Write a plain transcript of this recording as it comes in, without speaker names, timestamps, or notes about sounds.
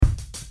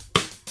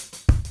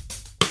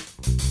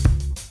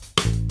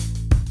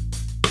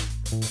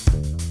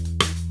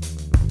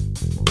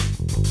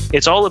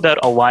It's all about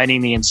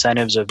aligning the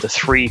incentives of the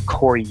three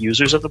core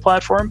users of the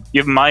platform. You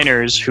have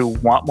miners who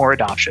want more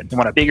adoption. They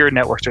want a bigger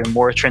network doing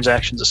more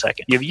transactions a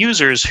second. You have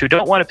users who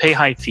don't want to pay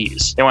high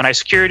fees. They want high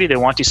security, they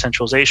want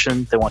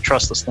decentralization, they want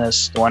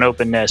trustlessness, they want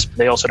openness, but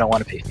they also don't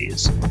want to pay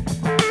fees.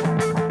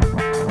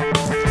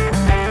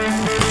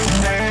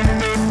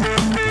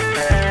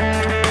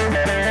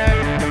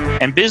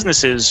 And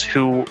businesses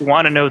who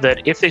want to know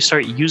that if they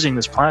start using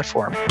this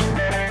platform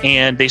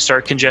and they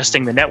start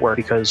congesting the network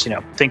because,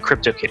 think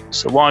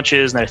CryptoKitties. It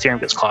launches and then Ethereum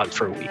gets clogged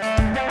for a week.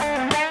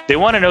 They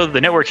want to know that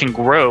the network can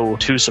grow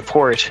to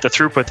support the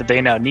throughput that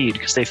they now need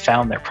because they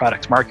found their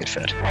product market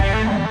fit.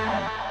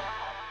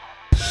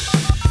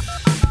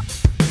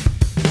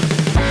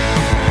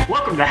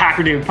 Welcome to the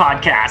Hacker Noon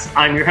Podcast.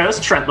 I'm your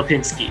host, Trent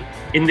Lipinski.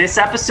 In this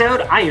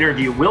episode, I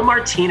interview Will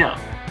Martino,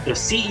 the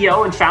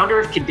CEO and founder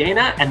of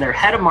Kadena, and their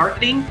head of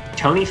marketing,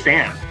 Tony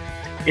Pham.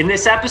 In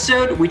this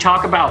episode, we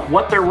talk about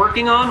what they're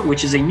working on,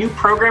 which is a new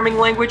programming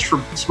language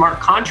for smart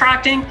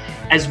contracting,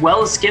 as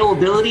well as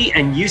scalability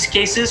and use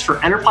cases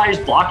for enterprise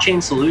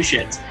blockchain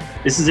solutions.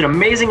 This is an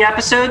amazing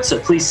episode, so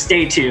please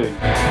stay tuned.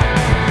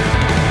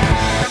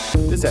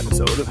 This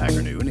episode of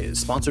Hacker Noon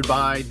is sponsored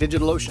by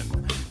DigitalOcean.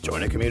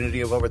 Join a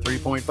community of over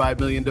 3.5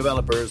 million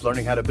developers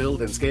learning how to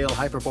build and scale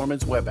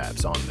high-performance web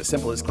apps on the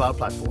simplest cloud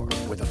platform.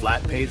 With a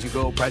flat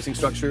pay-as-you-go pricing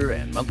structure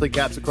and monthly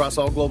caps across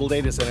all global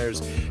data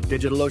centers,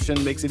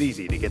 DigitalOcean makes it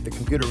easy to get the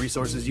computer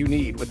resources you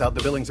need without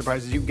the billing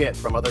surprises you get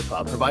from other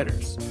cloud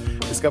providers.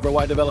 Discover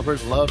why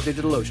developers love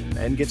DigitalOcean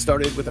and get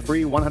started with a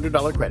free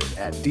 $100 credit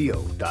at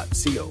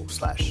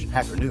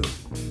do.co/hackernoon.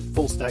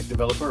 Full-stack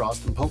developer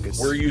Austin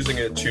Pocus. We're using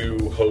it to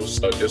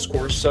host a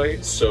discourse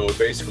site. So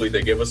basically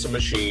they give us a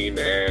machine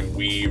and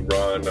we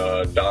run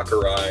a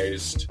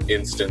Dockerized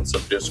instance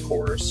of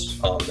Discourse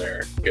on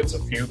there. Gets a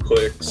few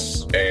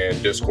clicks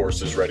and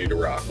Discourse is ready to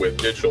rock. With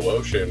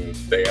DigitalOcean,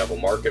 they have a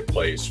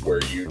marketplace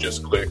where you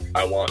just click,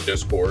 I want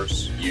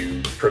Discourse,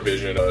 you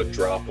provision a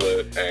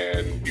droplet,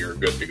 and you're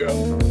good to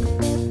go.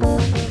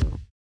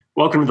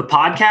 Welcome to the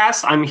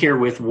podcast. I'm here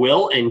with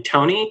Will and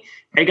Tony.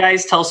 Hey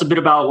guys, tell us a bit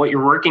about what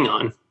you're working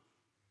on.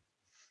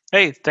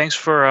 Hey, thanks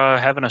for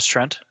having us,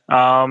 Trent.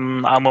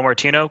 I'm Will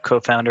Martino,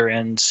 co-founder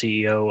and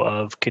CEO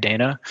of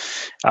Kadena.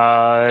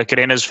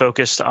 Kadena is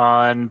focused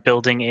on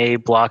building a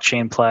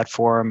blockchain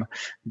platform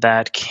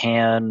that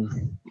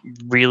can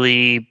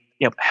really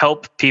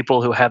help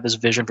people who have this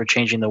vision for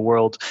changing the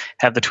world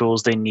have the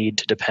tools they need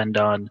to depend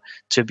on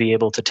to be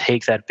able to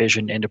take that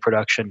vision into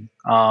production.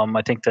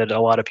 I think that a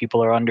lot of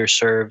people are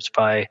underserved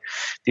by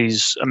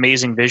these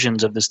amazing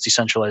visions of this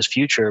decentralized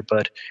future,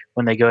 but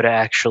when they go to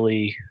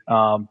actually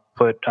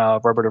put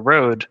rubber to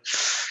road,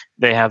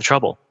 they have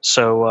trouble.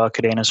 So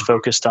Kadena is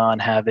focused on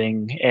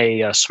having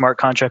a smart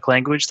contract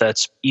language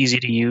that's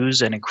easy to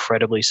use and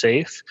incredibly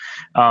safe.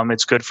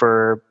 It's good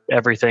for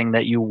everything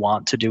that you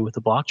want to do with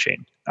the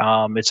blockchain.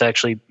 It's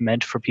actually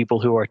meant for people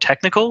who are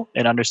technical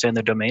and understand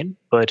the domain,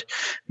 but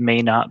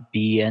may not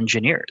be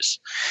engineers.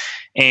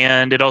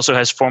 And it also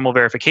has formal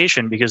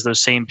verification because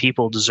those same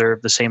people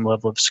deserve the same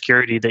level of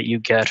security that you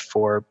get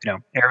for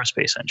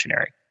aerospace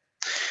engineering.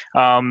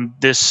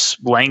 This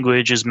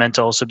language is meant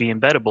to also be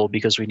embeddable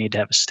because we need to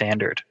have a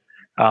standard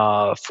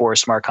for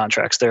smart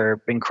contracts.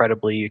 They're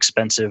incredibly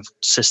expensive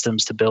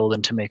systems to build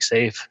and to make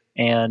safe.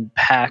 And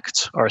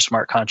Pact, our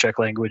smart contract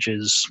language,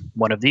 is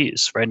one of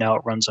these. Right now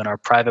it runs on our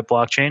private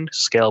blockchain,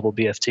 Scalable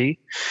BFT,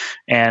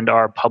 and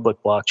our public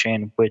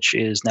blockchain, which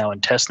is now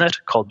in testnet,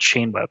 called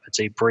Chainweb.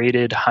 It's a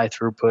braided,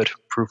 high-throughput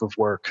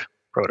proof-of-work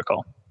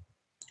protocol.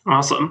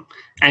 Awesome.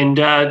 And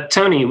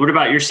Tony, what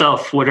about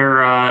yourself?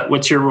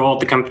 What's your role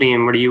at the company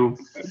and what are you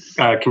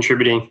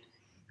contributing?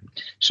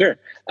 Sure.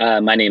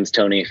 My name's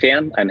Tony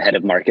Pham. I'm head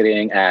of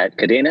marketing at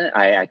Kadena.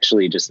 I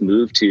actually just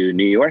moved to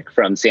New York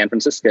from San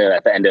Francisco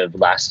at the end of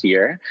last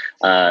year.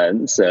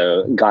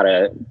 So got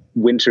a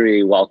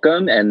wintry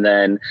welcome. And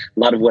then a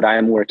lot of what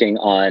I'm working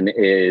on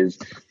is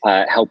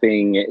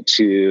helping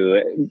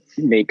to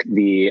make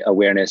the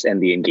awareness and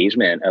the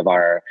engagement of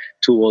our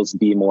tools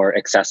be more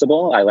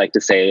accessible. I like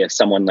to say if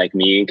someone like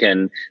me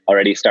can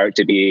already start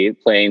to be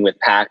playing with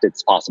Pact,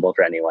 it's possible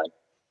for anyone.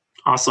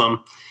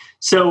 Awesome.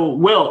 So,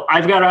 Will,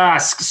 I've got to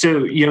ask,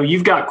 so,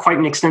 you've got quite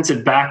an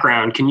extensive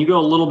background. Can you go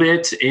a little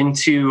bit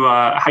into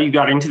how you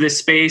got into this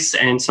space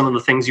and some of the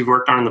things you've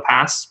worked on in the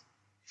past?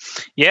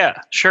 Yeah,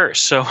 sure.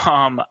 So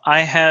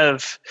I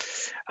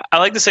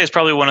like to say it's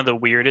probably one of the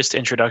weirdest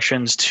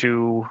introductions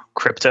to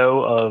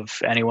crypto of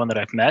anyone that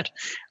I've met.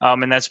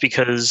 And that's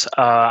because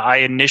I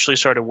initially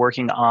started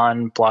working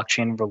on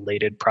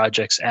blockchain-related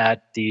projects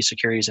at the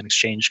Securities and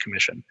Exchange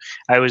Commission.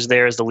 I was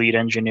there as the lead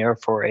engineer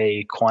for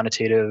a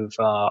quantitative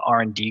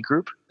R&D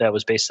group that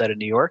was based out of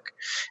New York.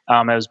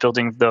 I was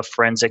building the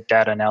forensic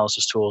data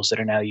analysis tools that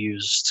are now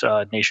used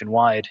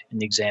nationwide in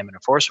the exam and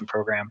enforcement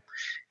program.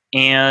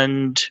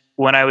 And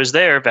when I was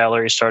there,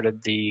 Valerie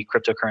started the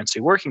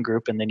cryptocurrency working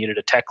group, and they needed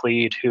a tech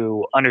lead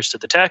who understood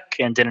the tech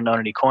and didn't own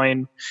any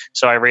coin.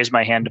 So I raised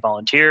my hand to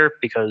volunteer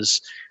because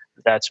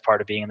that's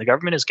part of being in the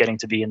government, is getting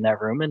to be in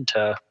that room and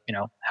to,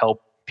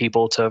 help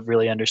people to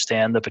really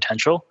understand the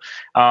potential.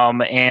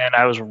 And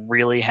I was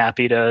really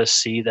happy to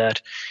see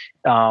that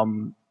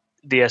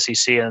the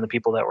SEC and the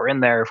people that were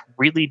in there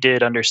really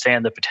did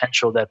understand the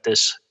potential that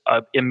this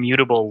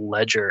immutable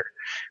ledger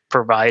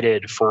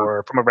provided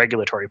from a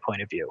regulatory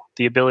point of view.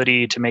 The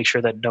ability to make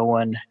sure that no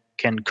one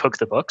can cook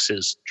the books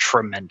is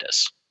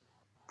tremendous.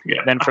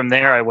 Yeah. Then from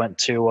there, I went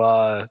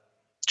to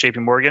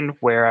JP Morgan,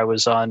 where I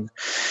was on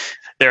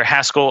their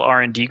Haskell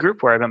R&D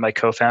group, where I met my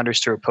co-founder,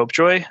 Stuart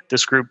Popejoy.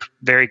 This group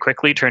very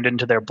quickly turned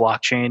into their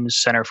Blockchain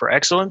Center for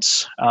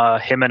Excellence.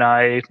 Him and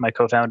I, my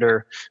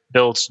co-founder,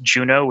 built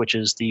Juno, which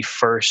is the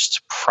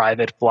first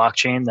private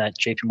blockchain that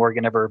JP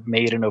Morgan ever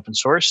made and open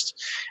sourced.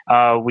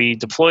 We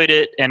deployed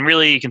it, and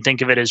really you can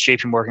think of it as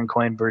JP Morgan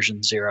Coin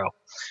version 0.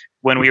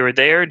 When we were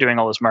there doing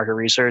all this market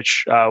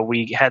research,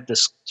 we had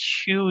this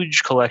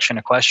huge collection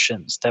of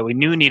questions that we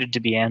knew needed to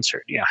be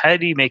answered. How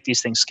do you make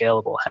these things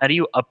scalable? How do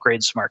you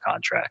upgrade smart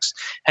contracts?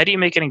 How do you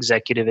make an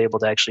executive able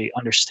to actually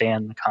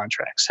understand the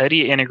contracts? How do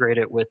you integrate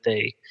it with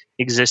a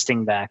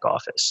existing back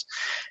office?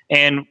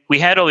 And we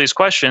had all these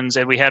questions,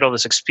 and we had all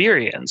this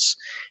experience,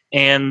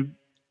 and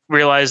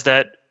realized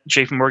that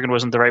JP Morgan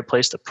wasn't the right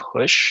place to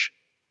push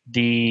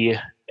the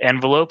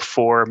envelope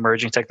for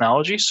emerging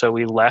technology. So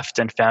we left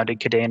and founded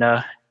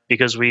Kadena,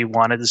 because we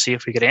wanted to see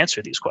if we could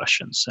answer these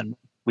questions, and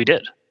we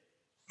did.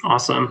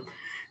 Awesome.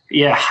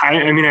 Yeah,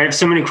 I mean, I have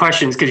so many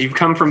questions because you've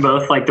come from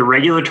both like the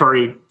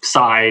regulatory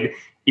side,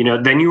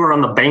 then you were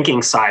on the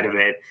banking side of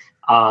it.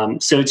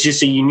 So it's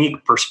just a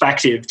unique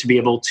perspective to be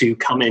able to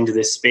come into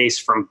this space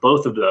from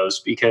both of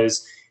those,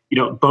 because,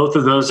 both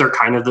of those are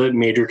kind of the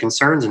major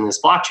concerns in this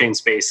blockchain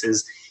space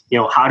is,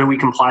 how do we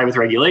comply with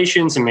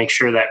regulations and make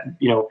sure that,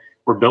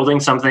 we're building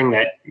something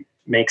that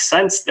makes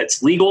sense,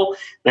 that's legal.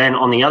 Then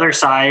on the other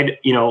side,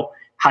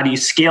 how do you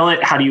scale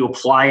it? How do you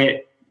apply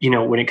it,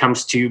 when it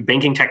comes to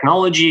banking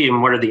technology,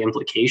 and what are the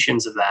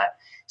implications of that?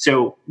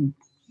 So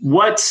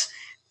what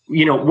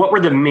were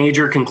the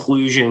major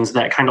conclusions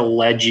that kind of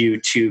led you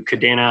to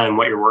Kadena and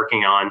what you're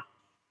working on?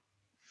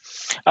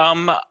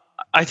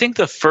 I think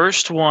the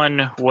first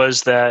one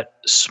was that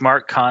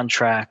smart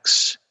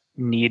contracts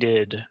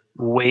needed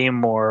way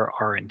more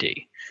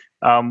R&D.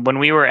 When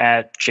we were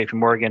at JP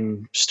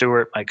Morgan,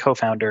 Stuart, my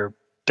co-founder,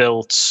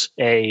 built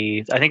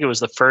I think it was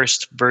the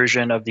first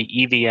version of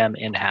the EVM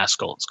in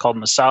Haskell. It's called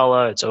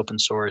Masala. It's open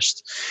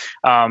sourced.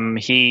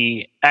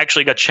 He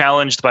actually got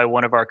challenged by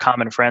one of our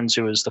common friends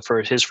who was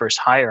his first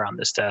hire on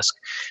this desk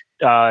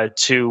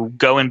to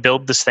go and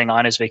build this thing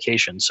on his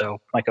vacation. So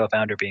my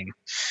co-founder being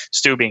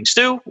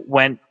Stu,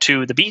 went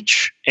to the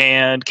beach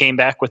and came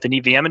back with an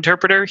EVM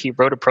interpreter. He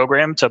wrote a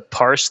program to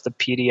parse the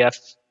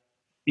PDF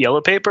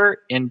yellow paper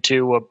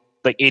into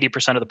like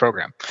 80% of the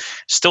program.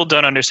 Still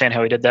don't understand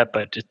how he did that,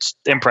 but it's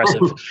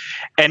impressive.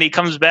 And he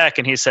comes back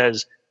and he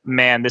says,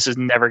 man, this is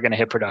never going to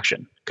hit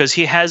production, because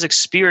he has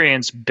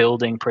experience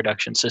building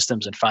production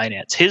systems in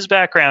finance. His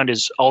background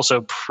is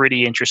also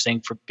pretty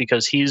interesting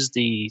because he's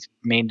the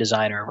main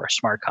designer of our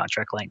smart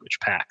contract language,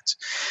 Pact.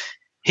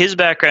 His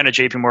background at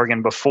JP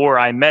Morgan before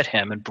I met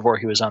him and before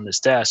he was on this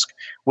desk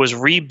was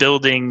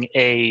rebuilding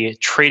a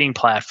trading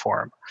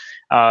platform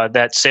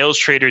that sales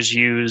traders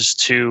use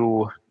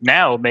to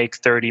now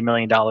make $30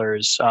 million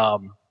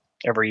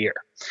every year.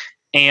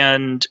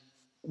 And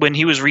when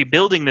he was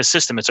rebuilding the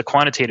system, it's a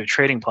quantitative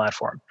trading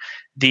platform.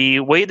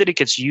 The way that it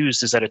gets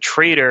used is that a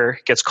trader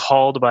gets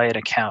called by an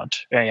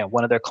account,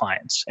 one of their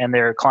clients, and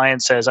their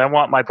client says, I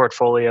want my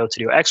portfolio to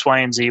do X, Y,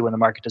 and Z when the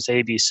market does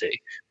A, B,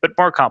 C, but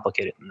more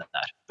complicated than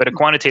that, but a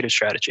quantitative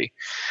strategy.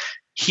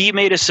 He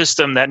made a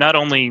system that not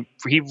only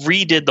he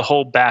redid the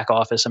whole back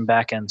office and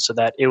back end so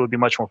that it would be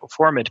much more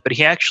performant, but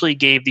he actually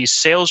gave these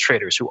sales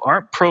traders who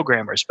aren't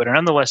programmers but are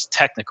nonetheless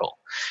technical,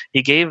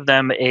 he gave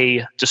them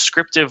a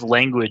descriptive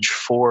language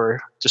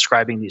for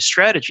describing these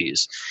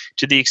strategies,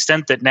 to the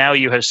extent that now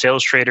you have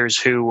sales traders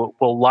who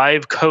will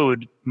live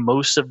code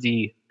most of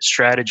the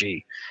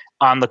strategy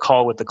on the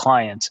call with the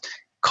client.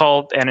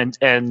 Call and it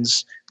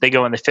ends, they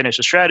go and they finish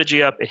the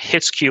strategy up, it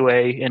hits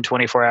QA in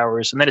 24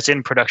 hours, and then it's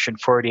in production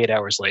 48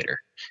 hours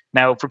later.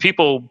 Now, for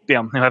people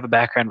who have a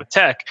background with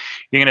tech,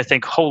 you're going to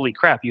think, holy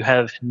crap, you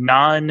have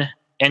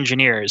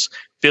non-engineers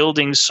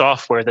building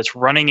software that's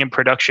running in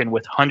production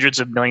with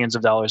hundreds of millions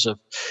of dollars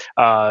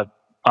of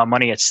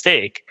money at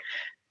stake.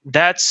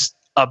 That's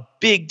a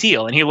big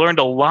deal. And he learned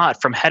a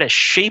lot from how to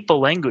shape a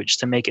language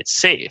to make it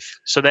safe.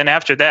 So then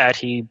after that,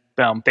 he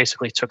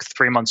basically took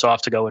 3 months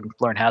off to go and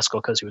learn Haskell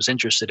because he was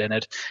interested in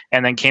it,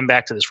 and then came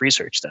back to this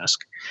research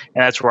desk.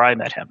 And that's where I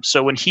met him.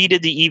 So when he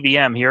did the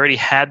EVM, he already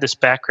had this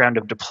background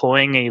of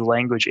deploying a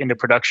language into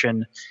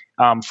production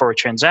for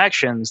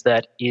transactions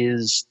that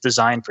is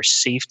designed for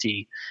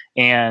safety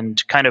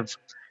and kind of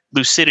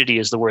lucidity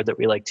is the word that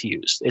we like to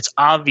use. It's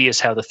obvious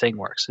how the thing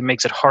works. It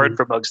makes it hard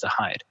for bugs to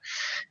hide.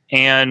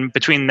 And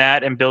between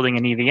that and building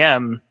an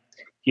EVM,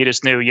 he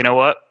just knew, you know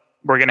what?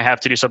 We're going to have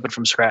to do something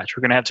from scratch.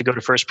 We're going to have to go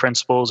to first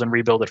principles and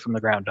rebuild it from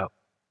the ground up.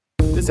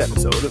 This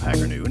episode of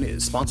Hacker Noon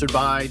is sponsored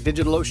by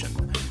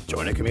DigitalOcean.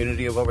 Join a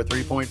community of over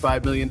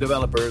 3.5 million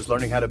developers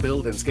learning how to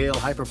build and scale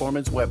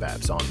high-performance web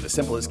apps on the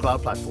simplest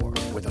cloud platform.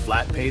 With a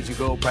flat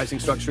pay-as-you-go pricing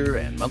structure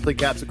and monthly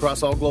caps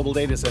across all global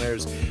data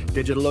centers,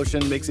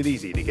 DigitalOcean makes it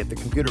easy to get the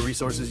computer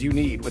resources you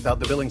need without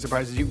the billing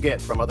surprises you get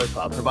from other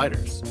cloud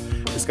providers.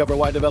 Discover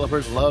why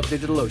developers love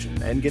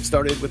DigitalOcean and get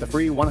started with a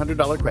free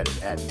 $100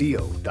 credit at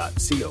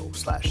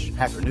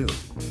do.co/hackernoon.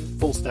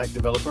 Full-stack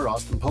developer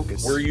Austin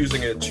Pokus. We're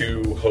using it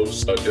to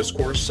host a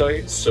discourse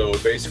site. So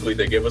basically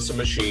they give us a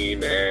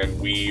machine and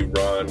we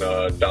run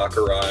a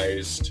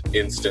Dockerized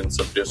instance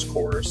of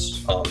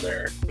discourse on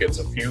there. Gets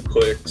a few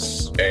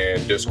clicks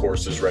and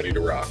discourse is ready to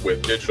rock.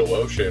 With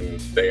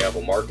DigitalOcean, they have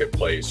a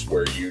marketplace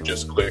where you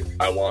just click,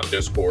 I want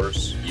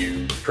discourse,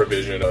 you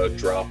provision a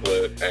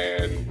droplet,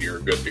 and you're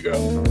good to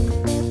go.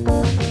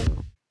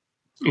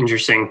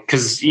 Interesting.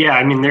 Because, yeah,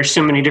 I mean, there's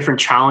so many different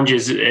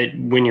challenges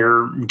when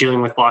you're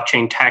dealing with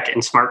blockchain tech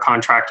and smart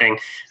contracting.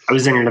 I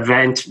was in an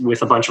event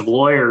with a bunch of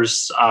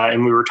lawyers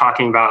and we were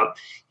talking about,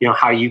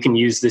 how you can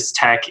use this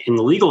tech in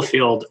the legal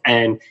field.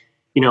 And,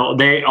 a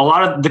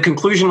lot of the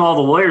conclusion all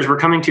the lawyers were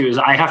coming to is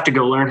I have to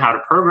go learn how to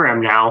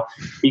program now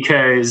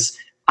because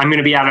I'm going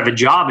to be out of a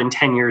job in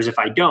 10 years if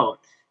I don't.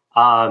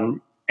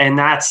 And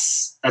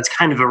that's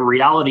kind of a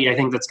reality, I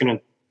think, that's going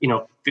to,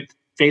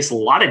 face a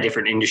lot of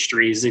different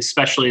industries,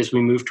 especially as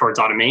we move towards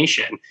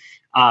automation.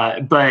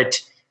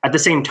 But at the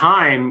same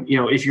time,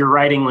 if you're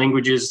writing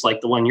languages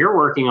like the one you're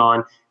working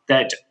on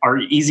that are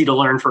easy to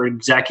learn for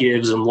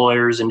executives and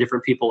lawyers and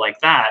different people like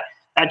that,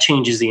 that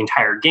changes the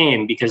entire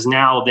game because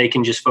now they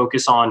can just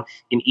focus on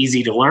an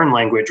easy to learn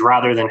language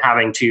rather than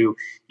having to,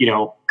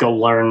 go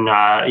learn,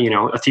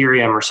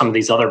 Ethereum or some of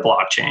these other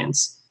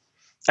blockchains.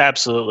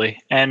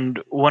 Absolutely.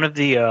 And one of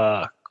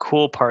the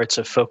cool parts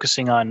of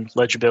focusing on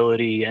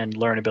legibility and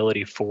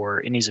learnability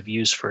and ease of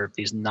use for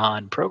these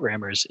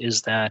non-programmers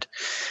is that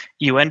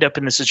you end up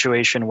in the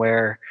situation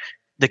where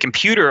the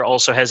computer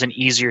also has an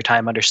easier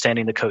time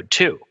understanding the code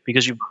too,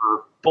 because you've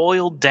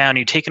boiled down,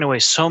 you've taken away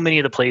so many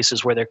of the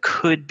places where there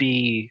could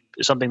be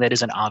something that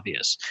isn't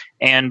obvious.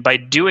 And by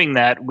doing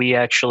that, we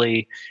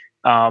actually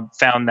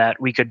found that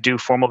we could do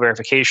formal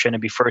verification and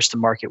be first to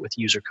market with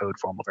user code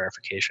formal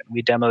verification.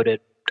 We demoed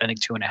it, I think,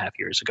 2.5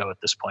 years ago at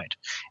this point.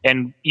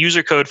 And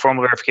user code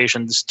formal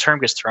verification, this term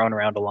gets thrown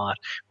around a lot.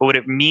 But what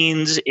it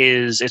means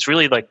is it's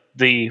really like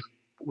the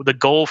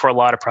goal for a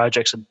lot of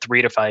projects in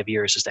 3 to 5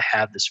 years is to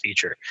have this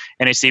feature.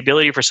 And it's the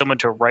ability for someone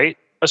to write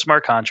a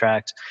smart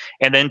contract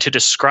and then to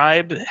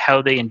describe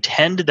how they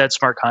intend that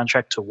smart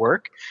contract to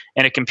work,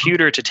 and a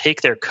computer to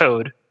take their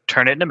code,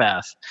 turn it into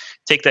math,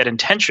 take that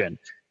intention,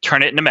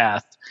 turn it into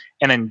math,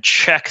 and then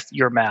check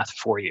your math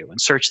for you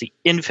and search the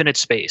infinite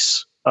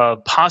space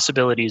of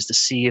possibilities to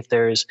see if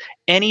there's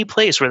any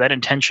place where that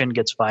intention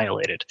gets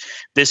violated.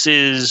 This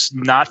is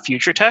not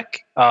future tech.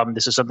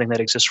 This is something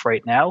that exists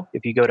right now.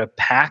 If you go to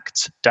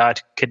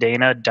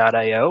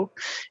pact.kadena.io,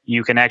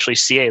 you can actually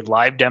see a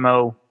live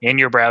demo in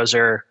your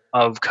browser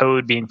of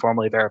code being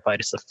formally verified.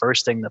 It's the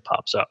first thing that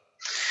pops up.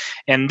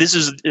 And this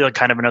is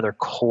kind of another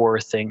core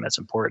thing that's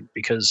important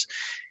because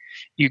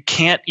you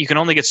can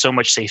only get so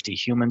much safety.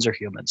 Humans are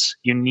humans.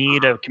 You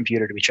need a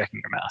computer to be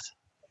checking your math.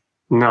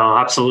 No,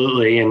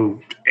 absolutely.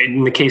 And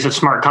in the case of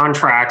smart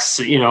contracts,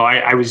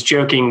 I was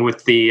joking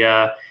with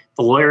the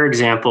lawyer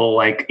example,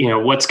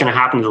 what's going to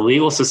happen to the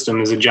legal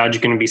system? Is a judge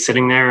going to be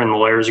sitting there and the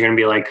lawyers are going to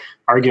be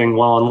arguing,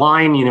 well, in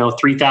line,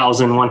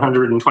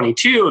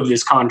 3,122 of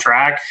this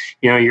contract,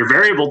 your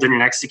variable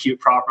didn't execute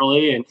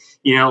properly. And,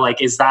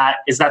 is that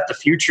the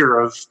future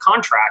of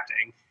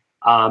contracting?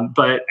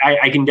 But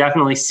I can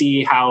definitely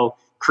see how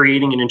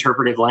creating an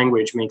interpretive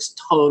language makes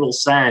total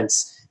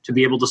sense to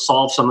be able to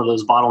solve some of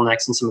those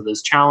bottlenecks and some of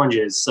those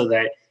challenges so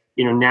that,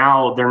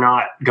 now they're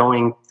not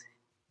going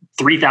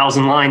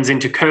 3,000 lines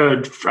into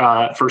code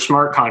for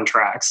smart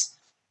contracts.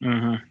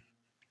 Mm-hmm.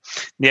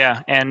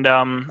 Yeah. And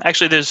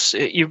actually there's,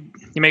 you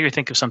make me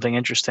think of something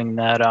interesting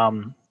that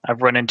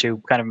I've run into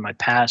kind of in my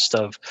past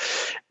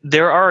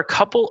there are a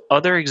couple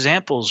other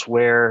examples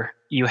where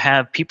you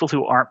have people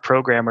who aren't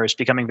programmers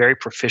becoming very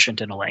proficient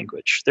in a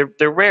language.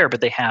 They're rare,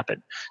 but they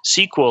happen.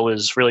 SQL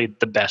is really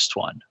the best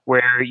one,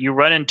 where you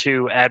run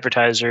into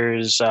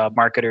advertisers,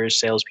 marketers,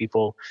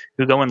 salespeople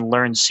who go and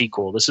learn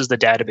SQL. This is the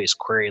database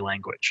query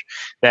language.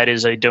 That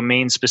is a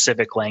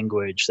domain-specific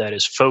language that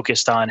is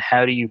focused on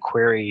how do you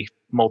query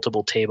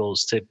multiple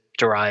tables to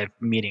derive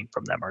meaning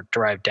from them or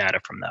derive data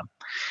from them.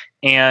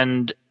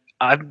 And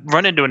I've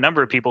run into a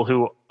number of people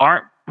who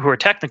are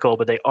technical,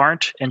 but they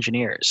aren't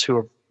engineers, who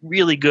are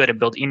really good and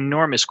build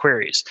enormous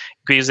queries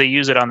because they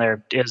use it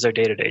as their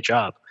day-to-day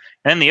job.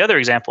 And then the other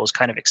example is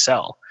kind of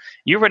Excel.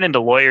 You run into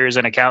lawyers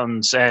and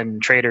accountants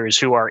and traders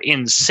who are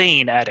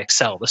insane at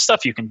Excel. The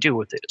stuff you can do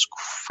with it is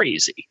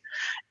crazy.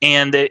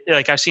 And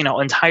I've seen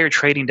entire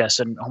trading desks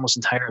and almost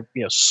entire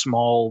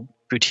small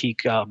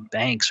boutique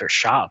banks or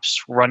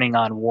shops running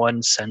on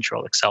one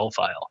central Excel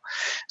file.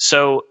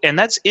 So, and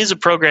that is a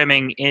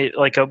programming,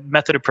 like a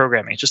method of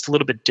programming. It's just a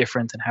little bit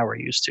different than how we're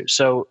used to.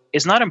 So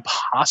it's not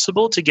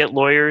impossible to get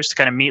lawyers to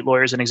kind of meet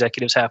lawyers and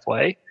executives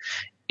halfway.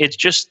 It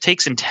just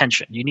takes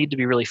intention. You need to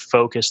be really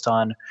focused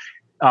on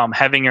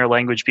having your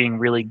language being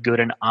really good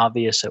and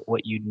obvious at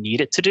what you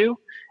need it to do,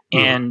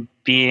 and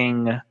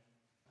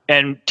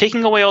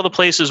taking away all the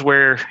places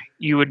where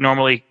you would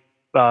normally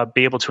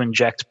be able to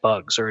inject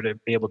bugs or to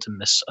be able to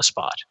miss a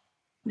spot.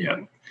 Yeah.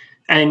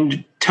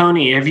 And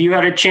Tony, have you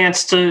had a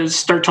chance to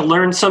start to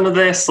learn some of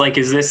this? Like,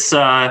 is this,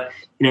 are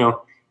you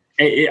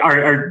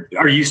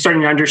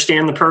starting to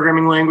understand the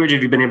programming language?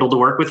 Have you been able to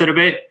work with it a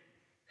bit?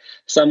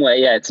 Somewhat,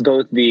 yeah. It's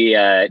both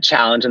the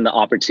challenge and the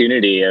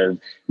opportunity of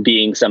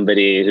being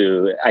somebody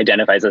who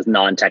identifies as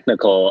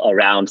non-technical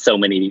around so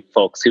many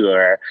folks who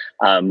are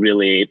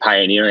really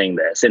pioneering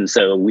this. And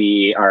so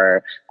we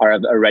are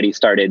already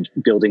started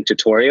building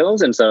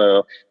tutorials. And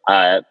so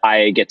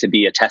I get to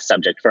be a test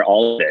subject for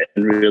all of it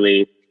and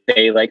really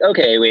say like,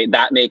 okay, wait,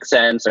 that makes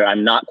sense, or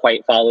I'm not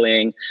quite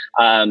following.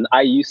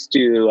 I used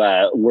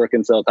to work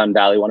in Silicon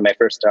Valley. One of my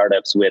first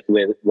startups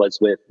was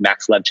with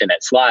Max Levchin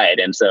at Slide.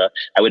 And so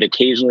I would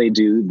occasionally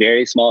do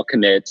very small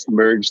commits,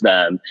 merge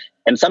them.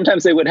 And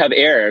sometimes they would have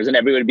errors and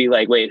everyone would be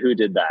like, wait, who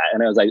did that?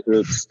 And I was like,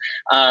 oops.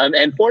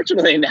 And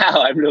fortunately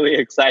now I'm really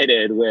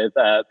excited with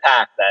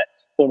Pack that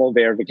formal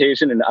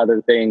verification and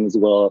other things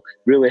will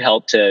really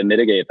help to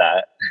mitigate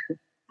that.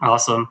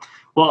 Awesome.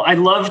 Well, I'd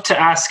love to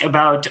ask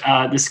about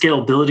the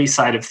scalability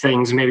side of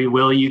things. Maybe,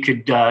 Will, you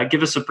could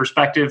give us a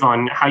perspective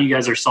on how you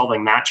guys are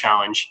solving that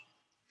challenge.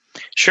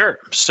 Sure.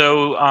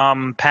 So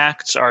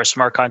Pact, our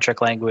smart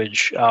contract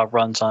language,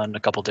 runs on a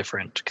couple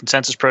different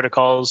consensus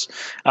protocols.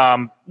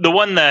 The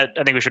one that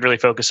I think we should really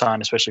focus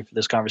on, especially for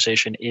this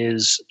conversation,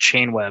 is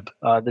Chainweb.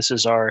 This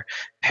is our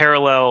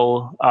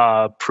parallel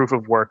proof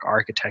of work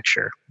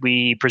architecture.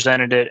 We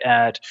presented it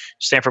at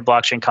Stanford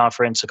Blockchain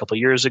Conference a couple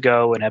years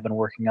ago and have been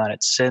working on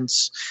it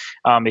since.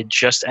 It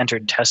just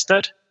entered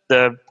testnet.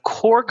 The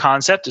core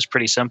concept is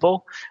pretty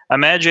simple.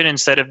 Imagine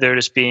instead of there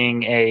just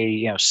being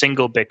a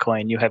single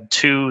Bitcoin, you have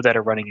two that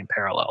are running in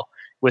parallel.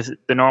 With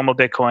the normal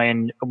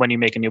Bitcoin, when you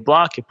make a new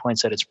block, it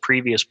points at its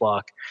previous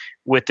block.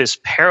 With this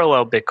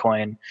parallel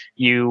Bitcoin,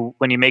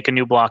 when you make a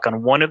new block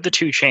on one of the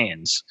two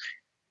chains,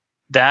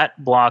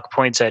 that block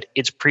points at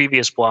its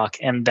previous block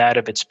and that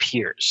of its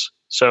peers.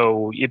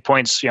 So it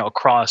points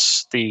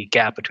across the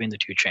gap between the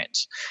two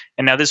chains.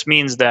 And now this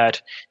means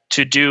that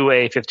to do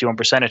a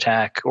 51%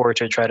 attack or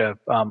to try to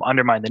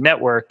undermine the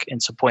network in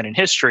some point in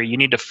history, you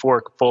need to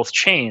fork both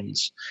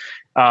chains,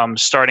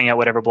 starting at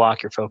whatever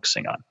block you're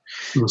focusing on.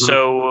 Mm-hmm.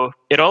 So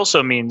it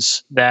also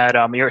means that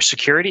your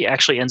security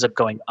actually ends up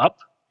going up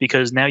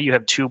because now you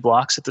have two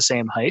blocks at the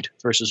same height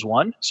versus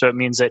one. So it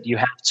means that you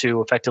have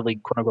to effectively,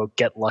 quote unquote,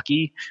 get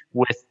lucky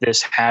with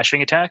this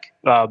hashing attack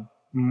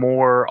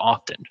more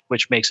often,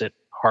 which makes it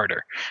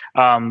harder.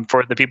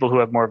 For the people who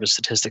have more of a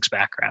statistics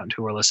background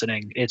who are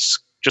listening, it's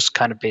just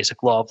kind of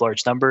basic law of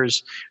large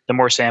numbers. The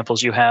more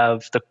samples you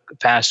have, the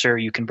faster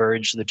you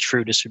converge the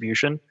true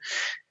distribution.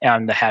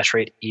 And the hash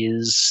rate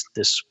is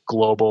this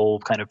global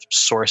kind of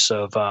source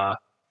of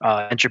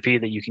entropy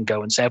that you can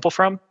go and sample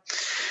from.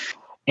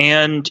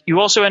 And you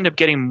also end up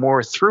getting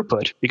more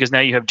throughput because now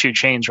you have two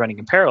chains running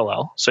in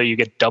parallel, so you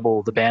get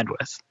double the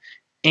bandwidth.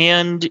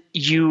 And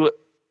you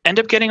end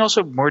up getting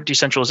also more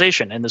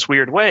decentralization in this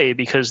weird way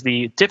because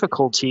the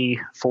difficulty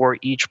for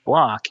each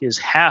block is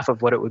half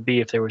of what it would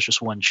be if there was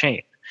just one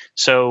chain.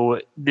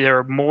 So there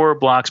are more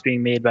blocks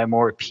being made by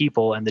more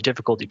people, and the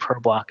difficulty per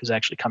block is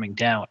actually coming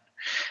down.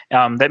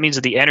 That means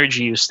that the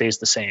energy use stays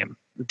the same.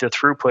 The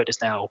throughput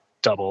is now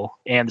double,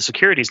 and the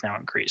security is now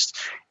increased,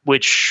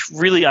 which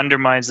really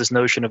undermines this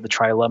notion of the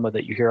trilemma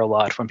that you hear a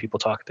lot when people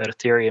talk about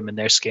Ethereum and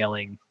their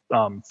scaling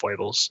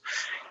foibles.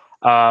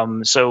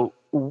 So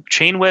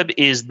Chainweb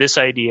is this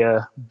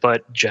idea,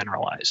 but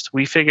generalized.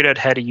 We figured out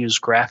how to use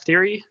graph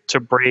theory to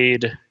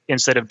braid,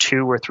 instead of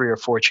 2 or 3 or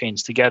 4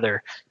 chains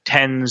together,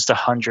 tens to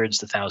hundreds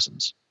to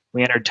thousands.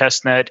 We entered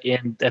testnet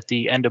at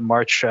the end of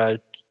March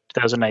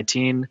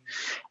 2019,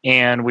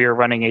 and we are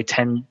running a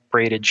 10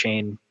 braided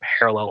chain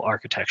parallel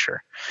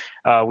architecture.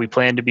 We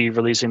plan to be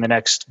releasing the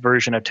next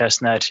version of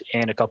testnet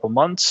in a couple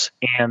months,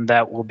 and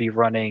that will be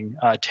running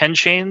 10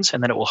 chains,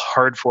 and then it will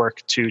hard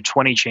fork to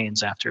 20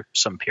 chains after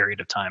some period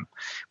of time,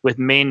 with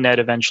mainnet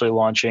eventually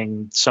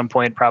launching some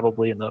point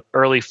probably in the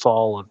early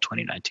fall of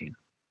 2019.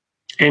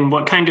 And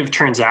what kind of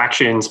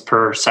transactions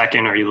per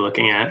second are you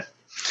looking at?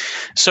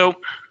 So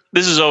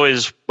this is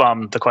always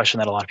the question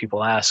that a lot of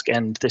people ask,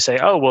 and they say,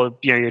 "Oh, well,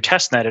 your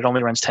testnet, it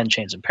only runs 10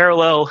 chains in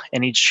parallel,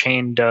 and each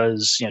chain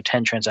does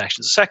 10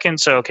 transactions a second.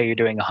 So, okay, you're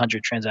doing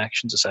 100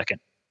 transactions a second."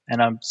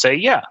 And I'm say,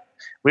 "Yeah,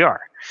 we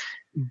are."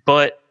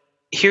 But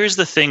here's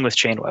the thing with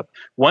Chainweb: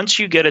 once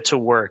you get it to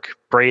work,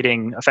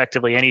 braiding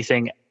effectively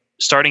anything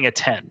starting at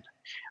 10,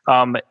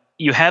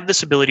 you have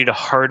this ability to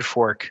hard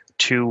fork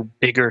to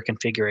bigger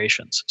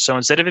configurations. So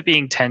instead of it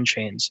being 10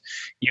 chains,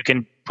 you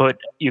can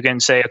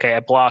say, okay,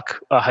 I block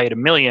a height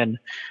 1,000,000.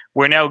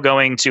 We're now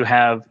going to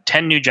have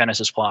 10 new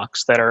Genesis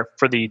blocks that are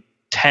for the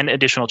 10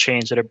 additional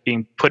chains that are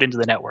being put into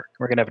the network.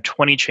 We're going to have a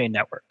 20 chain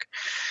network.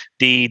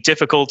 The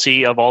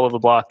difficulty of all of the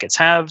block gets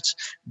halved.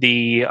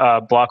 The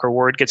block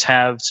reward gets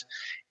halved,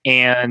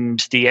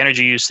 and the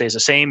energy use stays the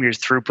same. Your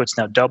throughput's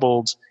now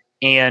doubled,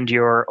 and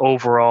your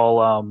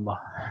overall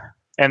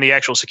and the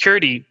actual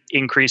security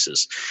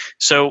increases.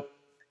 So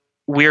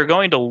we're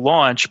going to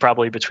launch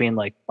probably between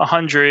like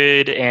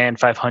 100 and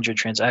 500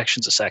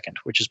 transactions a second,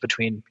 which is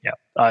between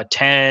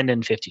 10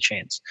 and 50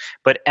 chains.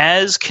 But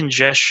as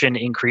congestion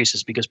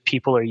increases because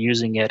people are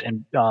using it,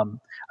 and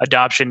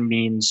adoption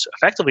means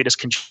effectively just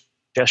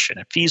congestion,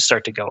 and fees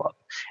start to go up.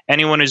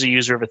 Anyone who's a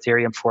user of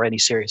Ethereum for any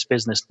serious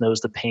business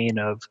knows the pain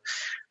of,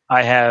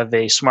 I have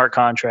a smart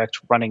contract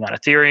running on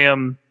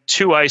Ethereum,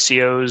 2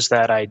 ICOs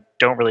that I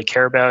don't really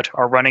care about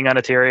are running on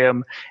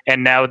Ethereum,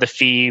 and now the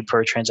fee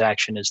per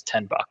transaction is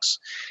 $10.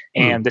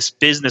 And this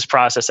business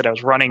process that I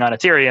was running on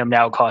Ethereum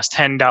now costs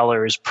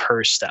 $10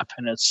 per step,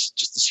 and it's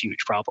just this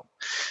huge problem.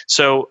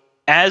 So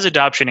as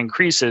adoption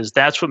increases,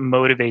 that's what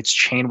motivates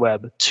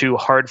Chainweb to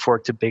hard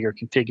fork to bigger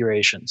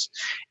configurations.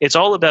 It's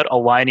all about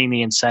aligning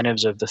the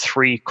incentives of the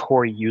 3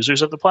 core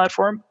users of the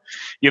platform.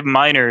 You have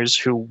miners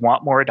who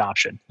want more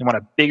adoption. They want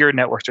a bigger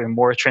network doing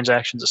more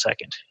transactions a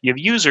second. You have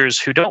users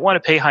who don't want to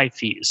pay high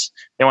fees.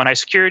 They want high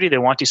security, they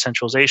want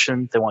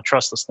decentralization, they want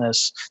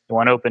trustlessness, they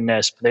want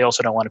openness, but they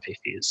also don't want to pay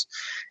fees.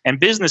 And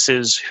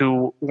businesses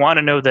who want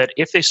to know that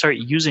if they start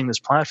using this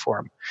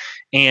platform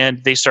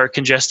and they start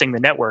congesting the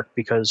network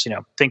because,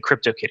 think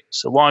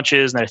CryptoKitties. It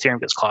launches and then Ethereum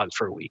gets clogged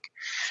for a week.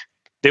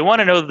 They want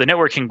to know that the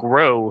network can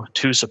grow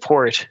to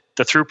support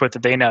the throughput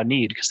that they now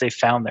need because they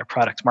found their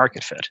product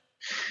market fit.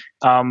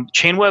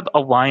 Chainweb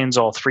aligns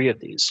all 3 of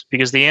these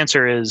because the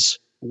answer is,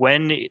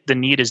 when the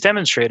need is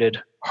demonstrated,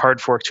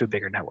 hard fork to a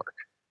bigger network.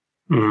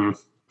 Mm-hmm.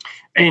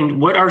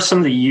 And what are some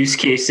of the use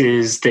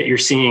cases that you're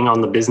seeing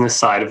on the business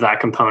side of that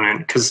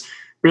component? Because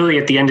really,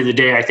 at the end of the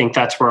day, I think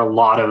that's where a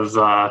lot of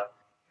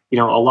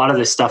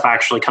this stuff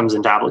actually comes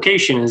into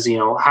application. Is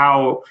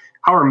how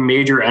are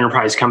major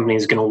enterprise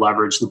companies going to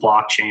leverage the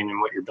blockchain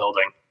and what you're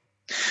building?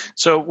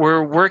 So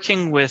we're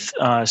working with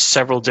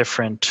several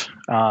different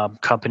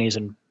companies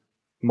and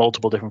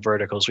multiple different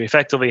verticals. We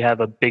effectively have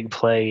a big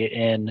play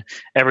in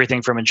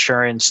everything from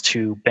insurance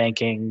to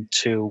banking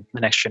to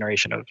the next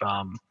generation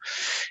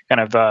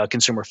of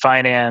consumer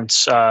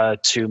finance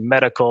to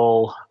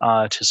medical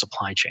to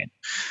supply chain.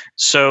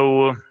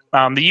 So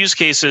the use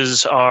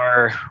cases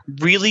are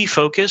really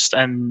focused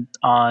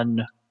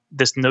on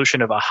this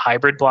notion of a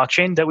hybrid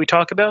blockchain that we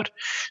talk about.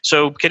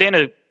 So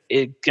Kadena,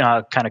 it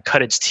kind of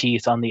cut its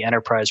teeth on the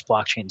enterprise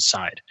blockchain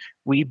side.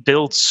 We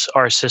built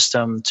our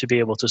system to be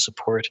able to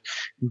support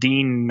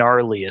the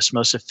gnarliest,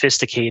 most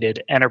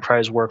sophisticated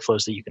enterprise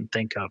workflows that you can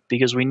think of,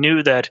 because we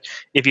knew that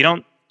if you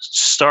don't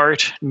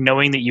start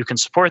knowing that you can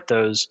support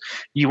those,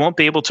 you won't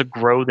be able to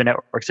grow the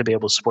network to be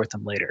able to support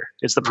them later.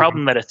 It's the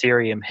problem that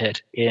Ethereum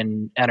hit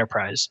in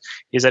enterprise,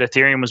 is that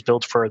Ethereum was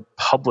built for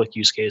public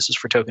use cases,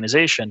 for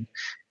tokenization.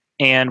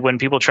 And when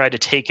people tried to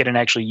take it and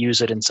actually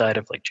use it inside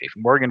of like JP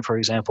Morgan, for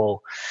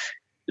example,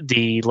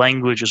 the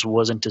language just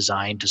wasn't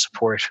designed to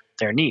support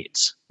their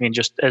needs. I mean,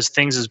 just as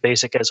things as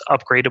basic as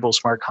upgradable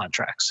smart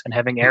contracts and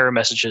having error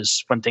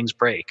messages when things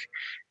break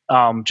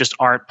just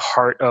aren't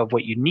part of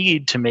what you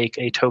need to make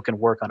a token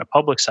work on a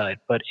public side.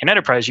 But in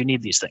enterprise, you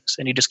need these things,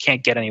 and you just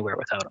can't get anywhere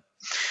without them.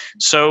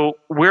 So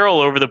we're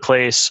all over the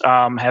place,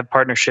 have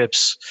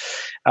partnerships,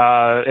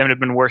 and have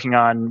been working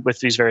on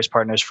with these various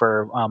partners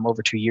for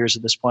over 2 years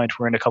at this point.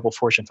 We're in a couple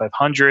Fortune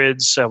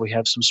 500s. We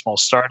have some small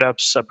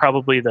startups.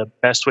 Probably the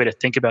best way to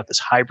think about this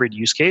hybrid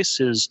use case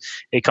is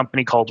a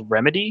company called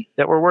Remedy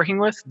that we're working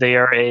with. They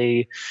are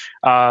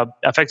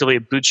effectively a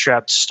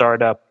bootstrapped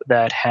startup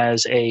that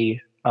has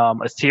a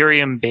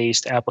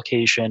Ethereum-based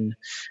application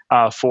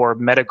for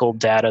medical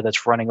data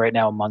that's running right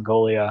now in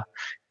Mongolia,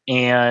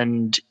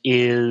 and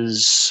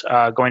is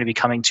going to be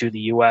coming to the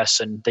US,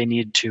 and they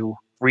need to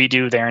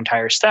redo their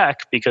entire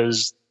stack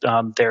because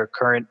their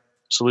current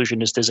solution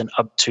just isn't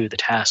up to the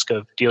task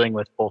of dealing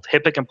with both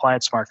HIPAA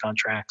compliant smart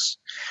contracts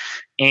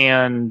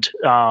and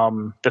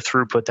the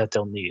throughput that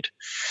they'll need.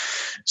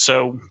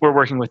 So we're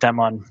working with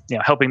them on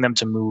helping them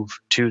to move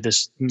to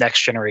this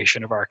next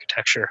generation of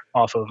architecture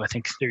off of, I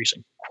think they're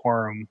using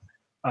Quorum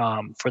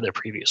for their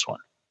previous one.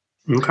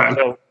 Okay.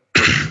 So,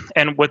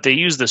 and what they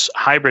use this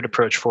hybrid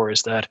approach for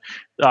is that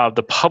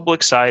the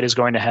public side is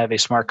going to have a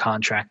smart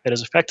contract that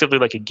is effectively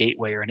like a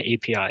gateway or an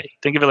API.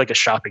 Think of it like a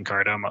shopping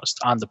cart almost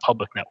on the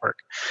public network.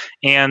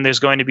 And there's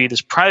going to be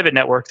this private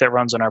network that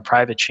runs on our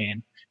private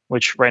chain,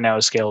 which right now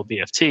is Scale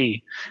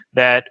BFT,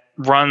 that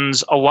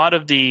runs a lot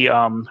of the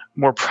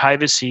more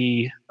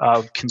privacy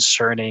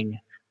concerning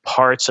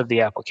parts of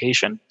the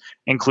application,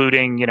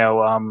 including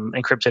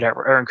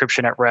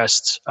encryption at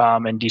rest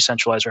and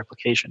decentralized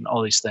replication,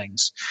 all these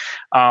things.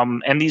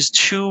 And these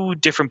 2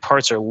 different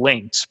parts are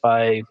linked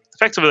by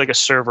effectively like a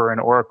server and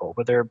Oracle,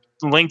 but they're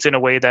linked in a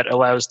way that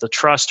allows the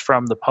trust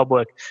from the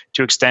public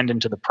to extend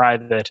into the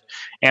private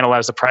and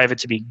allows the private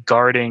to be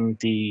guarding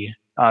the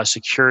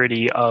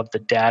security of the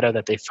data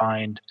that they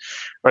find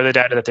or the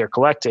data that they're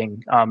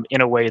collecting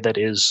in a way that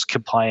is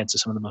compliant to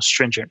some of the most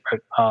stringent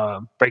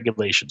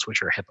regulations,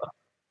 which are HIPAA.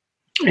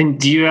 And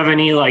do you have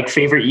any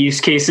favorite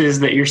use cases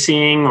that you're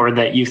seeing or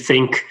that you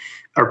think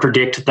or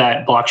predict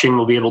that blockchain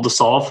will be able to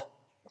solve?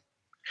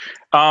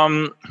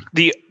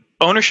 The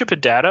ownership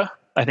of data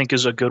I think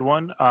is a good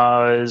one.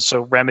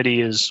 So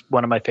Remedy is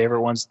one of my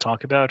favorite ones to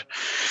talk about.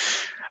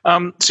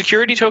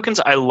 Security tokens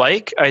I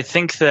like. I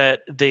think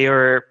that they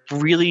are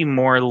really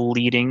more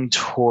leading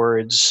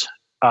towards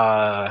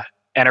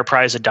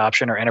enterprise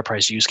adoption or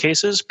enterprise use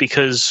cases,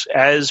 because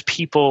as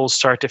people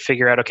start to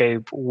figure out, okay,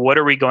 what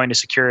are we going to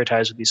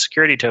securitize with these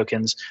security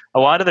tokens? A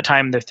lot of the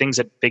time they're things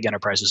that big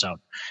enterprises own.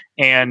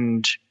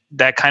 And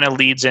that kind of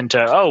leads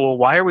into, oh, well,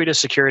 why are we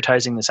just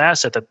securitizing this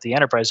asset that the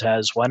enterprise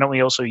has? Why don't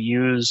we also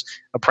use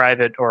a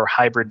private or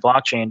hybrid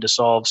blockchain to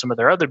solve some of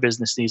their other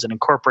business needs and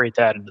incorporate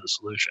that into the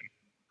solution?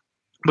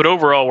 But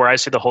overall, where I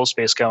see the whole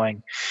space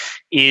going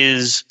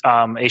is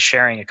a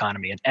sharing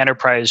economy, an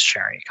enterprise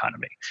sharing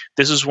economy.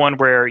 This is one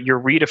where you're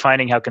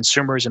redefining how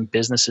consumers and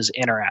businesses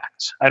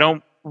interact. I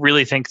don't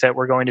really think that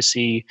we're going to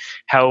see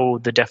how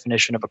the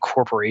definition of a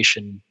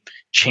corporation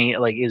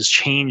is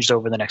changed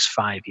over the next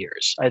 5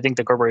 years. I think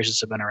the corporations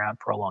have been around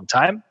for a long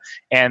time,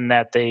 and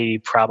that they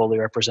probably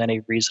represent a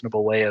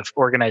reasonable way of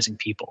organizing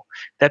people.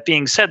 That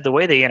being said, the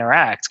way they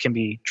interact can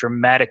be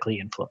dramatically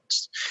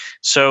influenced.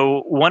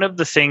 So one of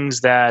the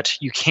things that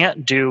you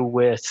can't do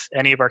with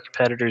any of our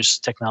competitors'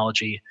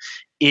 technology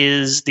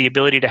is the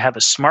ability to have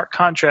a smart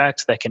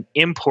contract that can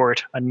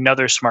import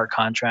another smart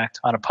contract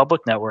on a public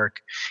network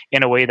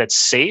in a way that's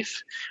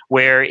safe,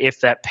 where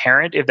if that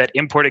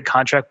imported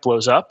contract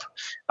blows up,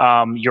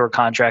 your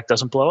contract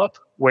doesn't blow up.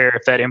 Where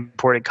if that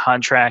imported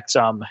contract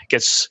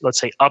gets, let's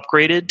say,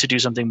 upgraded to do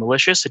something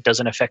malicious, it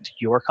doesn't affect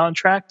your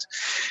contract.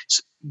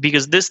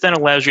 Because this then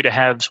allows you to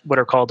have what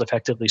are called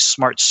effectively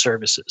smart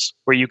services,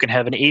 where you can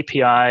have an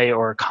API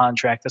or a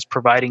contract that's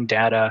providing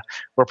data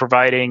or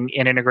providing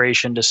an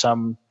integration to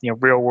some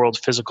real world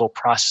physical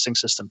processing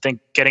system.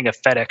 Think getting a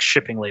FedEx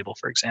shipping label,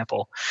 for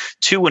example,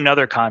 to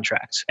another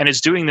contract. And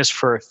it's doing this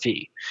for a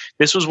fee.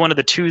 This was one of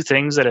the two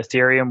things that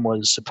Ethereum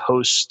was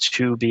supposed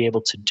to be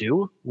able to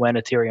do when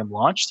Ethereum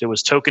launched. It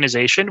was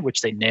tokenization,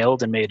 which they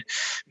nailed and made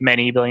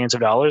many billions of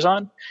dollars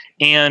on,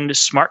 and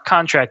smart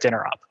contract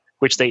interop,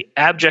 which they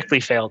abjectly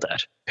failed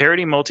at.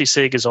 Parity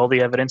multisig is all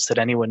the evidence that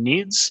anyone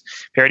needs.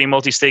 Parity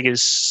multisig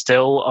is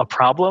still a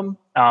problem,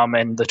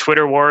 and the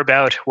Twitter war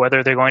about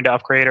whether they're going to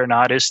upgrade or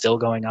not is still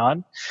going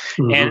on.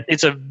 Mm-hmm. And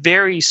it's a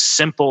very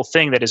simple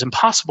thing that is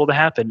impossible to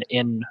happen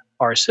in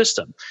our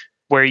system,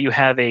 where you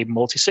have a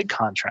multisig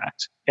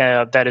contract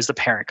that is the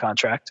parent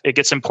contract. It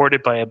gets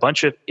imported by a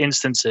bunch of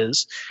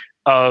instances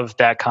of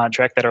that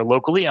contract that are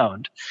locally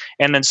owned,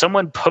 and then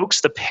someone pokes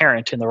the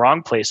parent in the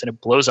wrong place and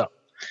it blows up.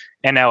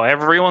 And now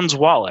everyone's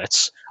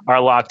wallets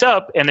are locked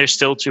up, and there's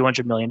still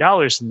 $200 million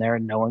in there,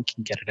 and no one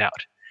can get it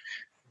out.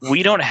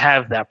 We don't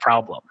have that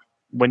problem.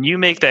 When you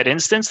make that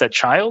instance, that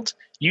child,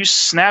 you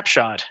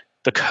snapshot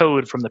the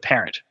code from the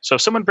parent. So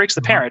if someone breaks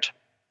the parent,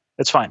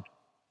 that's fine.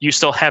 You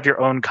still have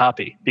your own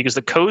copy, because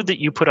the code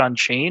that you put on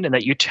chain and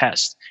that you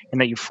test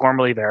and that you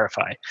formally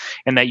verify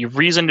and that you've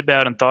reasoned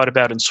about and thought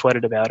about and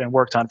sweated about and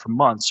worked on for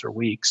months or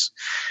weeks,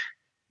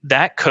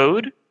 that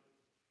code,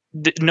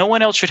 no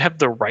one else should have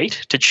the right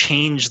to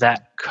change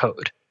that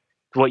code.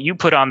 What you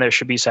put on there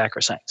should be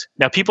sacrosanct.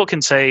 Now, people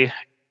can say,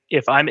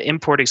 if I'm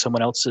importing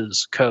someone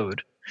else's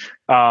code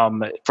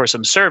for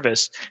some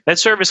service, that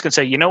service can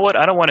say, you know what,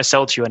 I don't want to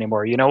sell to you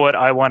anymore. You know what,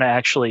 I want to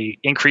actually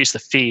increase the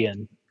fee,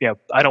 and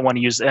I don't want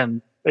to use,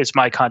 and it's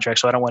my contract,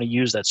 so I don't want to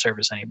use that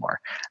service anymore.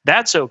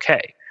 That's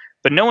okay.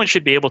 But no one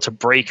should be able to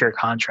break your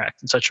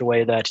contract in such a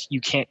way that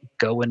you can't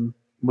go and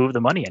move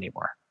the money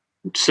anymore.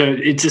 So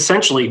it's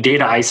essentially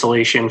data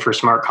isolation for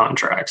smart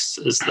contracts.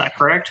 Is that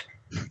correct?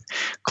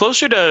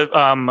 Closer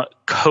to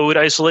code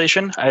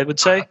isolation, I would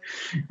say,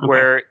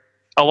 where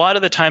a lot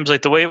of the times,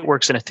 like the way it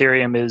works in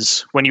Ethereum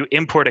is when you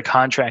import a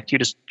contract, you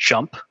just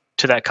jump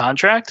to that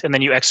contract and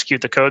then you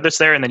execute the code that's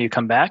there and then you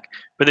come back.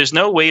 But there's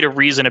no way to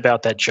reason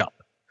about that jump.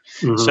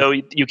 Mm-hmm. So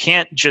you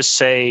can't just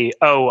say,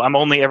 oh, I'm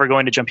only ever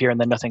going to jump here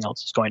and then nothing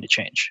else is going to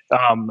change.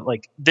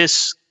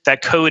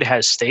 That code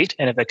has state,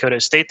 and if that code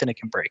has state, then it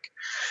can break.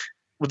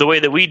 The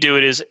way that we do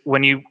it is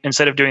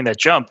instead of doing that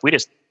jump, we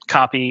just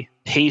copy,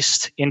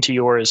 paste into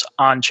yours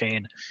on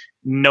chain.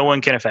 No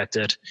one can affect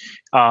it.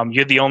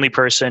 You're the only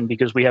person,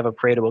 because we have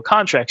upgradable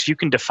contracts. You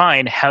can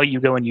define how you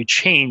go and you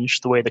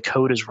change the way the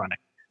code is running,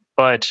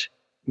 but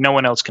no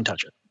one else can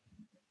touch it.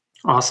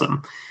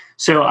 Awesome.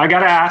 So I got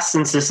to ask,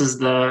 since this is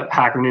the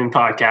Hacker Noon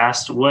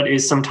podcast, what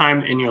is some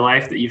time in your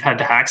life that you've had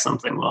to hack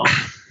something well?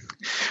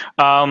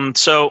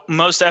 So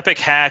most epic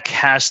hack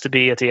has to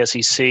be at the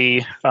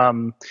SEC.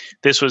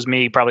 This was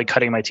me probably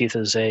cutting my teeth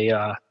as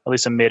at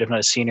least a mid, if not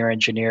a senior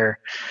engineer.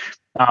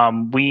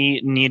 We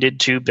needed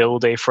to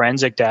build a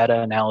forensic data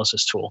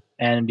analysis tool.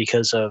 And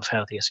because of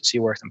how the SEC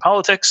worked in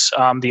politics,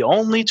 the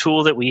only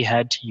tool that we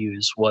had to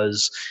use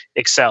was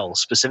Excel,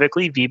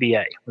 specifically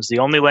VBA. It was the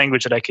only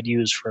language that I could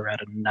use for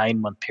about a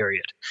 9-month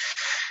period.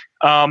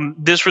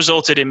 This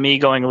resulted in me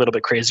going a little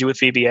bit crazy with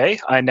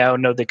VBA. I now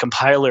know the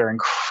compiler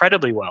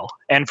incredibly well.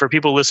 And for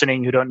people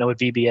listening who don't know what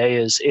VBA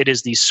is, it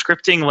is the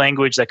scripting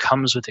language that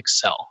comes with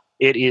Excel.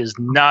 It is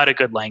not a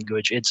good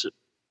language. It's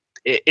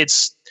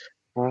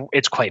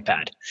quite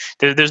bad.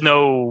 There's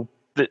no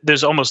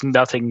there's almost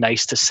nothing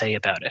nice to say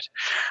about it.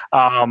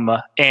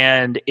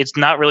 And it's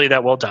not really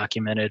that well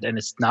documented, and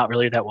it's not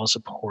really that well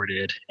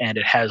supported, and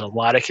it has a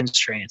lot of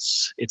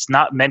constraints. It's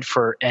not meant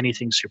for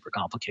anything super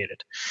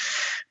complicated.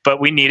 But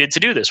we needed to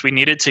do this. We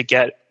needed to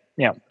get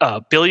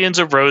billions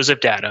of rows of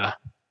data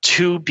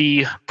to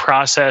be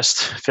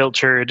processed,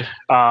 filtered,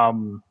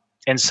 and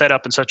set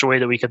up in such a way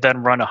that we could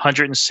then run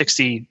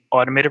 160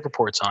 automated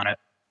reports on it.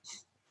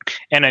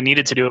 And I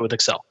needed to do it with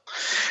Excel.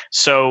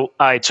 So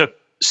I took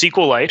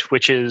SQLite,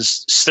 which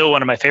is still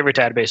one of my favorite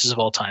databases of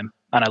all time,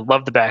 and I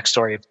love the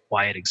backstory of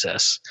why it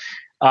exists.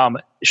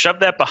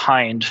 Shoved that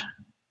behind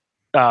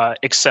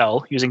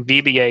Excel using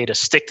VBA to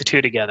stick the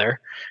two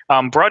together.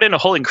 Brought in a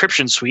whole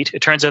encryption suite.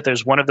 It turns out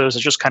there's one of those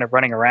that's just kind of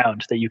running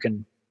around that you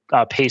can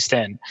paste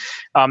in.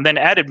 Then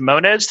added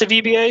monads to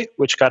VBA,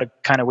 which got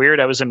kind of weird.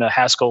 I was in a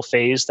Haskell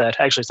phase that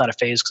actually it's not a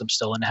phase because I'm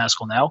still in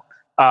Haskell now.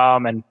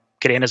 And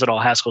Kadena's an all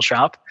Haskell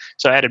shop.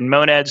 So I added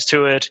monads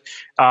to it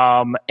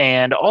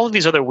and all of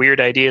these other weird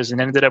ideas,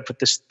 and ended up with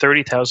this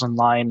 30,000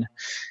 line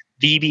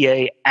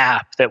VBA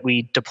app that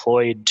we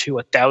deployed to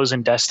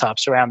 1,000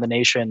 desktops around the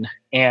nation,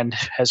 and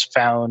has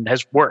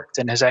worked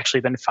and has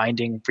actually been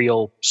finding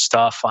real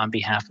stuff on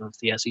behalf of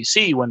the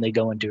SEC when they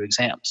go and do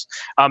exams.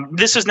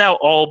 This has now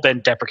all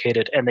been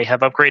deprecated, and they have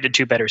upgraded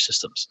to better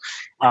systems.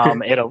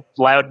 It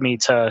allowed me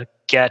to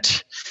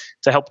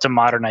help to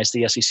modernize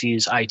the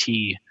SEC's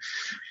IT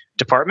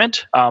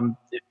department.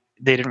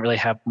 They didn't really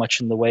have much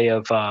in the way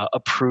of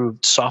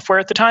approved software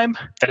at the time.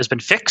 That has been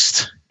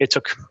fixed. It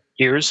took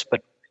years,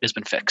 but it has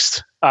been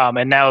fixed.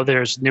 And now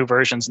there's new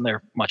versions, and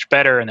they're much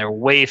better, and they're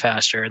way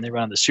faster, and they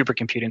run on the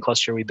supercomputing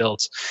cluster we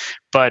built.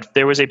 But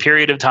there was a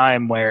period of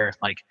time where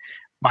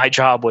my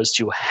job was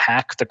to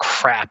hack the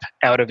crap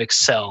out of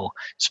Excel,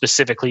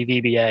 specifically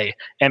VBA,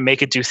 and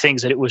make it do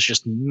things that it was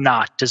just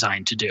not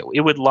designed to do.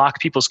 It would lock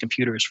people's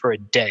computers for a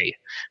day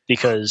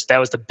because that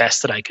was the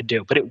best that I could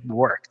do, but it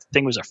worked. The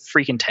thing was a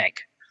freaking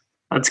tank.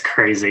 That's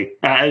crazy.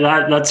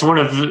 That's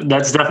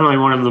definitely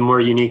one of the more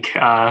unique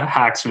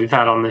hacks we've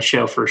had on the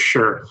show for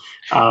sure.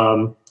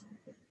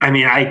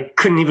 I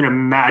couldn't even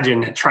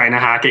imagine trying to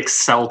hack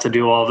Excel to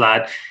do all of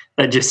that.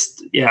 That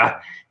just, yeah.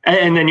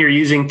 And then you're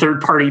using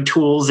third-party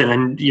tools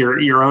and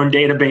your own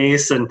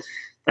database, and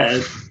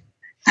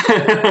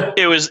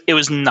it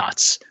was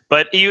nuts.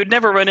 But you would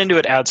never run into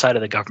it outside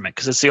of the government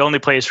because it's the only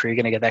place where you're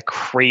going to get that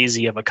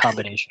crazy of a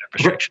combination of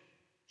restriction.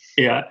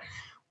 Yeah.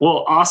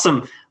 Well,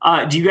 awesome.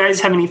 Do you guys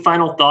have any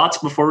final thoughts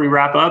before we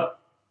wrap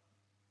up?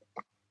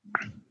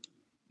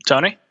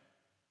 Tony?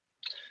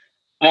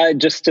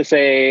 Just to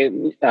say,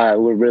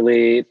 we're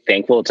really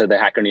thankful to the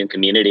Hacker Noon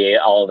community.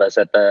 All of us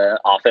at the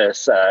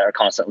office are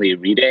constantly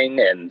reading,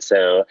 and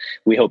so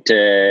we hope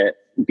to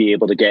be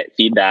able to get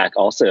feedback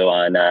also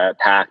on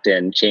Pact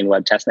and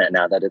Chainweb Testnet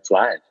now that it's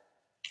live.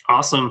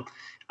 Awesome.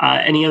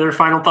 Any other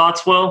final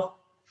thoughts, Will?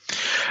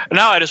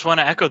 No, I just want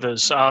to echo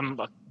those.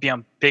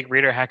 Big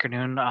reader, Hacker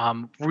Noon.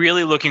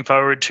 Really looking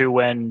forward to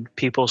when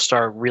people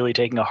start really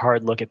taking a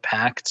hard look at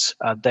Pact.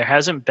 There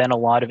hasn't been a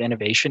lot of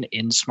innovation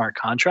in smart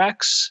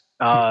contracts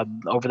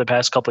over the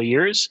past couple of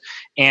years,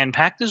 and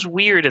Pact is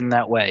weird in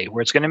that way,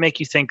 where it's going to make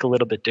you think a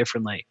little bit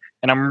differently.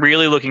 And I'm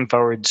really looking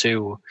forward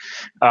to,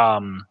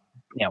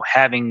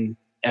 having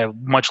a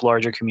much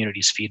larger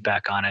community's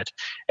feedback on it.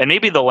 And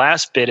maybe the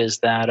last bit is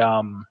that,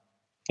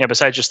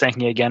 besides just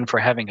thanking you again for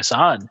having us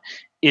on,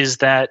 is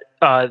that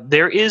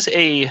there is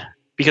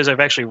because I've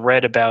actually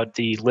read about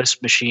the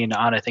Lisp machine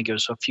on, I think it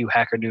was a few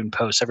Hacker Noon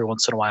posts. Every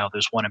once in a while,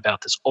 there's one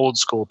about this old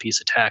school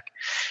piece of tech.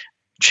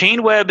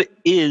 Chainweb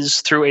is,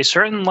 through a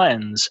certain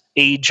lens,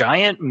 a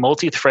giant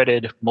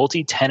multi-threaded,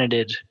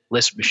 multi-tenanted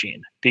Lisp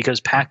machine,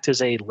 because Pact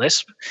is a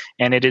Lisp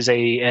and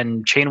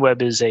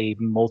Chainweb is a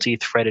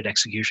multi-threaded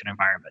execution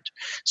environment.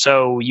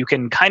 So you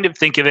can kind of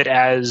think of it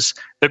as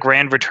the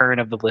grand return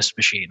of the Lisp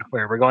machine,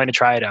 where we're going to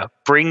try to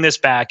bring this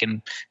back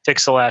and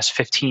fix the last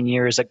 15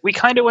 years that we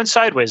kind of went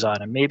sideways on,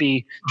 and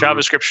maybe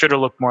JavaScript should have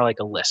looked more like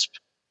a Lisp.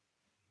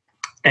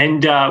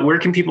 And where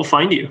can people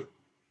find you?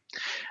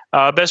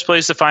 Best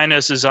place to find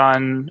us is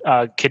on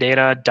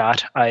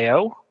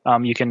Kadena.io.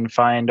 You can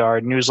find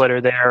our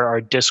newsletter there, our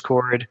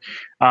Discord.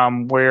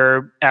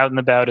 We're out and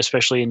about,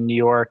 especially in New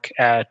York,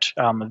 at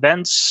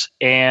events,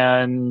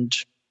 and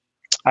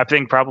I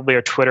think probably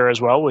our Twitter as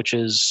well, which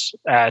is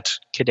at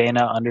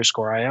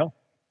Kadena_IO.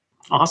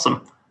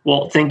 Awesome.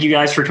 Well, thank you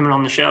guys for coming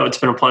on the show. It's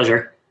been a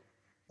pleasure.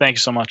 Thank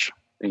you so much.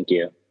 Thank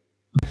you.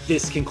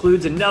 This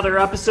concludes another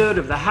episode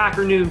of the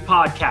Hacker Noon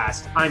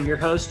podcast. I'm your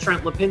host,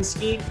 Trent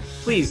Lipinski.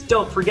 Please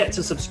don't forget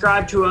to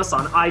subscribe to us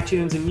on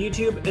iTunes and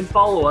YouTube, and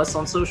follow us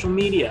on social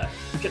media.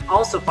 You can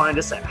also find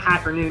us at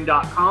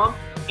hackernoon.com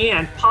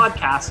and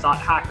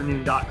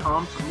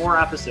podcast.hackernoon.com for more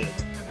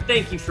episodes.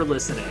 Thank you for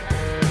listening.